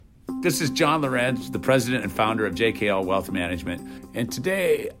This is John Lorenz, the president and founder of JKL Wealth Management. And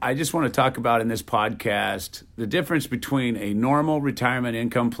today, I just want to talk about in this podcast the difference between a normal retirement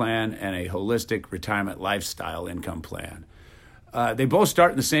income plan and a holistic retirement lifestyle income plan. They both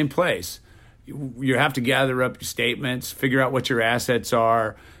start in the same place. You have to gather up your statements, figure out what your assets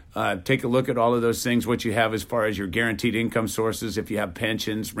are, take a look at all of those things, what you have as far as your guaranteed income sources, if you have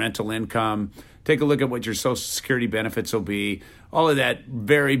pensions, rental income. Take a look at what your Social Security benefits will be, all of that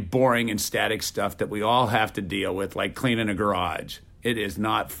very boring and static stuff that we all have to deal with, like cleaning a garage. It is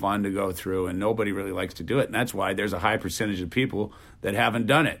not fun to go through, and nobody really likes to do it, and that's why there's a high percentage of people that haven't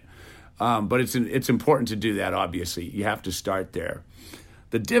done it. But it's important to do that, obviously. You have to start there.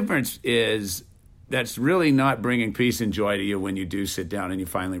 The difference is that's really not bringing peace and joy to you when you do sit down and you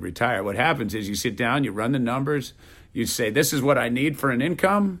finally retire. What happens is you sit down, you run the numbers, you say, this is what I need for an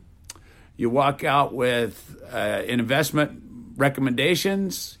income. You walk out with investment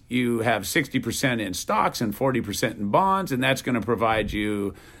recommendations. You have 60% in stocks and 40% in bonds, and that's going to provide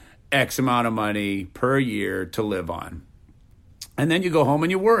you X amount of money per year to live on. And then you go home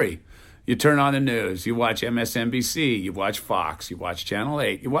and you worry. You turn on the news, you watch MSNBC, you watch Fox, you watch Channel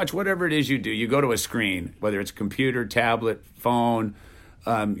 8, you watch whatever it is you do. You go to a screen, whether it's computer, tablet, phone,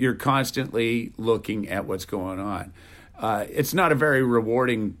 you're constantly looking at what's going on. It's not a very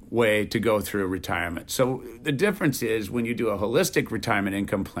rewarding way to go through retirement. So the difference is when you do a holistic retirement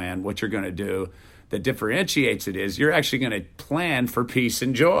income plan, what you're going to do that differentiates it is you're actually going to plan for peace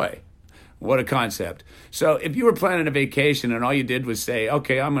and joy. What a concept. So if you were planning a vacation and all you did was say,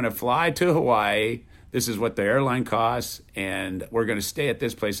 okay, I'm going to fly to Hawaii, this is what the airline costs, and we're going to stay at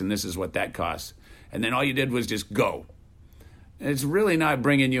this place, and this is what that costs. And then all you did was just go. It's really not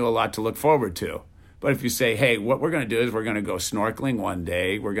bringing you a lot to look forward to. But if you say, hey, what we're going to do is we're going to go snorkeling one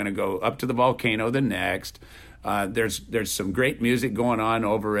day. We're going to go up to the volcano the next. There's some great music going on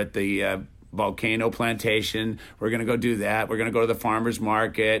over at the volcano plantation. We're going to go do that. We're going to go to the farmer's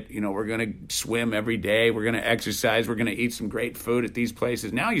market. We're going to swim every day. We're going to exercise. We're going to eat some great food at these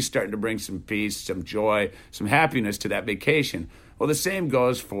places. Now you're starting to bring some peace, some joy, some happiness to that vacation. Well, the same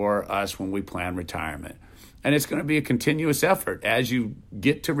goes for us when we plan retirement. And it's going to be a continuous effort. As you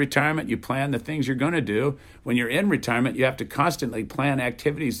get to retirement, you plan the things you're going to do. When you're in retirement, you have to constantly plan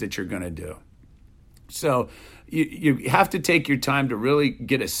activities that you're going to do. So you have to take your time to really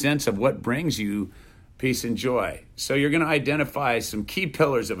get a sense of what brings you peace and joy. So you're going to identify some key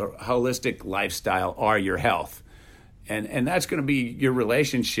pillars of a holistic lifestyle are your health. And that's going to be your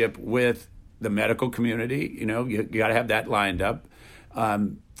relationship with the medical community. You got to have that lined up.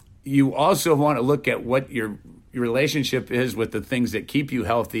 You also want to look at what your relationship is with the things that keep you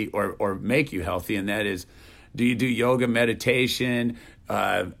healthy or make you healthy, and that is, do you do yoga, meditation,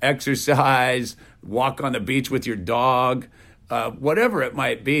 exercise, walk on the beach with your dog, whatever it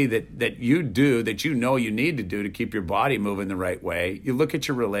might be that you do that you know you need to do to keep your body moving the right way. You look at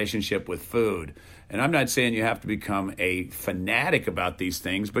your relationship with food. And I'm not saying you have to become a fanatic about these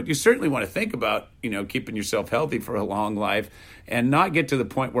things, but you certainly want to think about, keeping yourself healthy for a long life and not get to the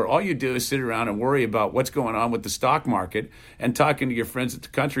point where all you do is sit around and worry about what's going on with the stock market and talking to your friends at the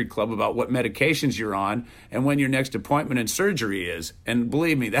country club about what medications you're on and when your next appointment in surgery is. And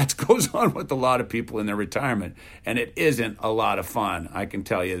believe me, that goes on with a lot of people in their retirement, and it isn't a lot of fun. I can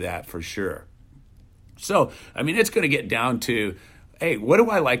tell you that for sure. So, it's going to get down to, hey, what do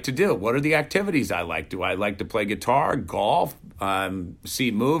I like to do? What are the activities I like? Do I like to play guitar, golf,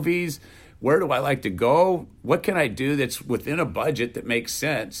 see movies? Where do I like to go? What can I do that's within a budget that makes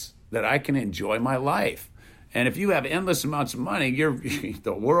sense that I can enjoy my life? And if you have endless amounts of money,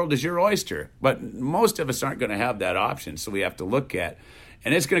 the world is your oyster. But most of us aren't going to have that option, so we have to look at.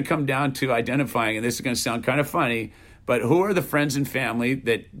 And it's going to come down to identifying, and this is going to sound kind of funny, but who are the friends and family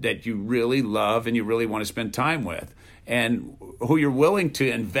that you really love and you really want to spend time with? And who you're willing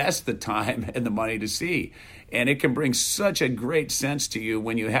to invest the time and the money to see. And it can bring such a great sense to you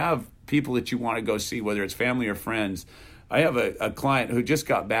when you have people that you want to go see, whether it's family or friends. I have a client who just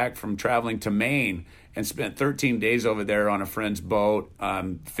got back from traveling to Maine and spent 13 days over there on a friend's boat,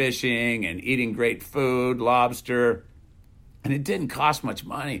 fishing and eating great food, lobster. And it didn't cost much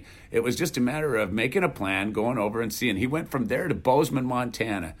money. It was just a matter of making a plan, going over and seeing. He went from there to Bozeman,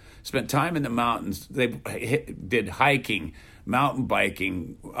 Montana, spent time in the mountains. They did hiking, mountain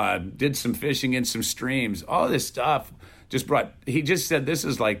biking, did some fishing in some streams. All this stuff he just said, this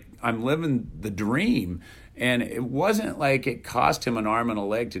is like, I'm living the dream. And it wasn't like it cost him an arm and a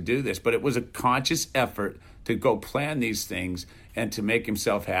leg to do this, but it was a conscious effort to go plan these things and to make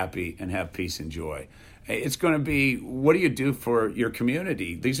himself happy and have peace and joy. It's going to be, what do you do for your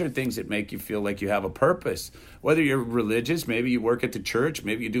community? These are things that make you feel like you have a purpose. Whether you're religious, maybe you work at the church,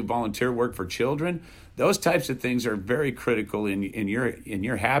 maybe you do volunteer work for children. Those types of things are very critical in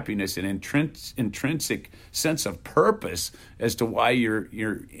your happiness and intrinsic sense of purpose as to why you're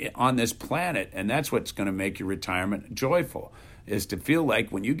on this planet. And that's what's going to make your retirement joyful, is to feel like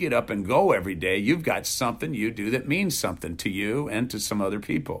when you get up and go every day, you've got something you do that means something to you and to some other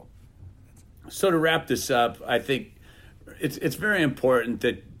people. So to wrap this up, I think it's very important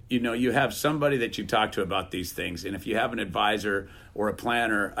that you have somebody that you talk to about these things. And if you have an advisor or a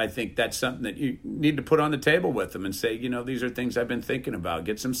planner, I think that's something that you need to put on the table with them and say, these are things I've been thinking about.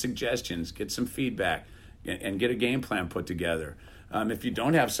 Get some suggestions, get some feedback, and get a game plan put together. If you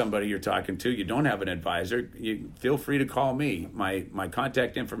don't have somebody you're talking to, you don't have an advisor, you feel free to call me. My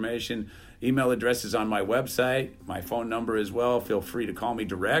contact information, email address is on my website, my phone number as well. Feel free to call me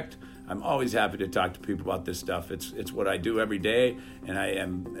direct. I'm always happy to talk to people about this stuff. It's what I do every day, and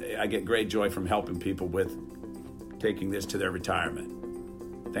I get great joy from helping people with taking this to their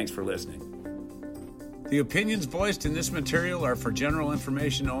retirement. Thanks for listening. The opinions voiced in this material are for general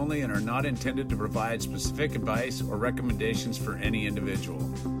information only and are not intended to provide specific advice or recommendations for any individual.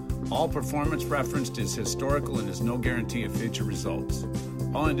 All performance referenced is historical and is no guarantee of future results.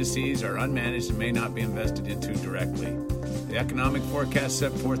 All indices are unmanaged and may not be invested into directly. The economic forecast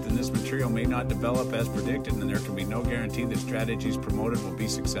set forth in this material may not develop as predicted, and there can be no guarantee that strategies promoted will be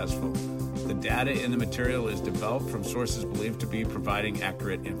successful. The data in the material is developed from sources believed to be providing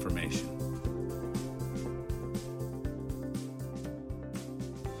accurate information.